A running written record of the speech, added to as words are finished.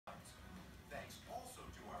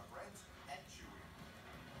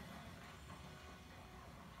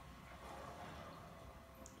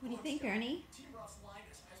do you think, Ernie?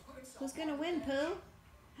 Who's gonna win, Pooh?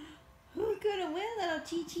 Who's gonna win, little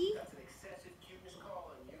Chi-Chi? That's an excessive cuteness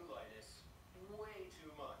call on you, Linus. Way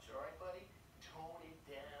too much, alright, buddy? Tone it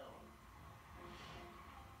down.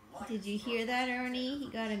 Did you hear that, Ernie? He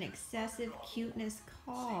got an excessive cuteness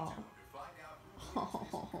call.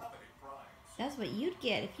 Oh, that's what you'd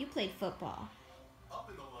get if you played football.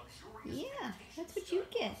 Yeah, that's what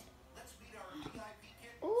you'd get.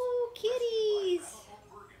 Oh, kitties!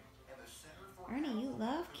 Ernie, you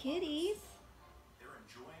love kitties. They're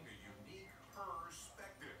enjoying a unique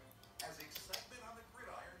perspective as excitement on the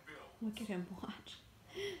gridiron builds. Look at him watch.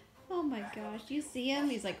 Oh my gosh, do you see him?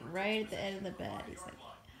 He's like right at the end of the bed. He's like,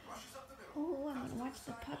 oh, I'm gonna watch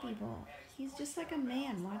the Puppy Bowl. He's just like a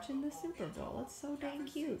man watching the Super Bowl. It's so dang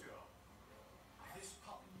cute.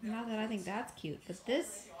 Not that I think that's cute, but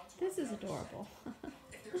this is adorable.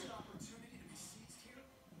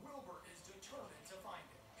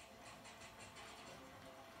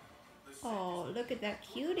 Oh, look at that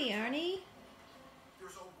cutie, Ernie.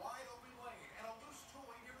 There's a wide open lane and a loose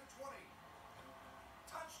toy near the 20.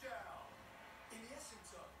 Touchdown. In the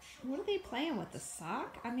essence of What are they playing with? The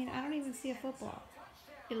sock? I mean, I don't even see a football.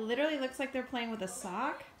 It literally looks like they're playing with a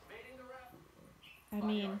sock. I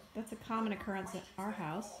mean, that's a common occurrence at our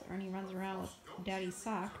house. Ernie runs around with Daddy's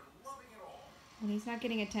sock. When he's not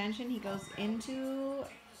getting attention, he goes into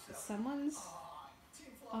someone's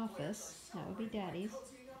office. That would be Daddy's.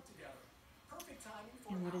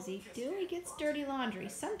 And what does he do? He gets dirty laundry.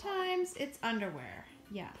 Sometimes it's underwear.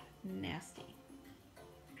 Yeah, nasty.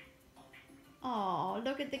 Oh,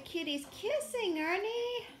 look at the kitties kissing,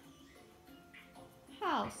 Ernie.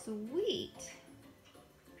 How sweet.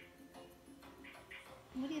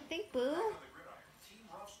 What do you think, Boo? Team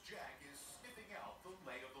Ruff's Jack is sniffing out the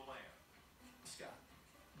lay of the land. Scott,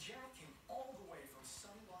 Jack came all the way from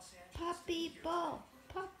sunny Los Angeles. PuppyBowl.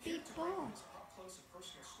 PuppyBowl. Up close and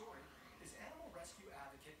personal story is animal rescue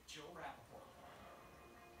advocate Joe Rappaport.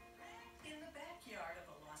 In the backyard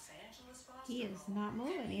of a Los Angeles foster He is not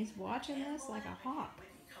moving. He's watching this like a hawk.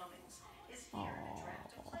 Oh,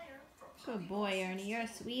 good boy, Ernie. You're a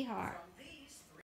sweetheart.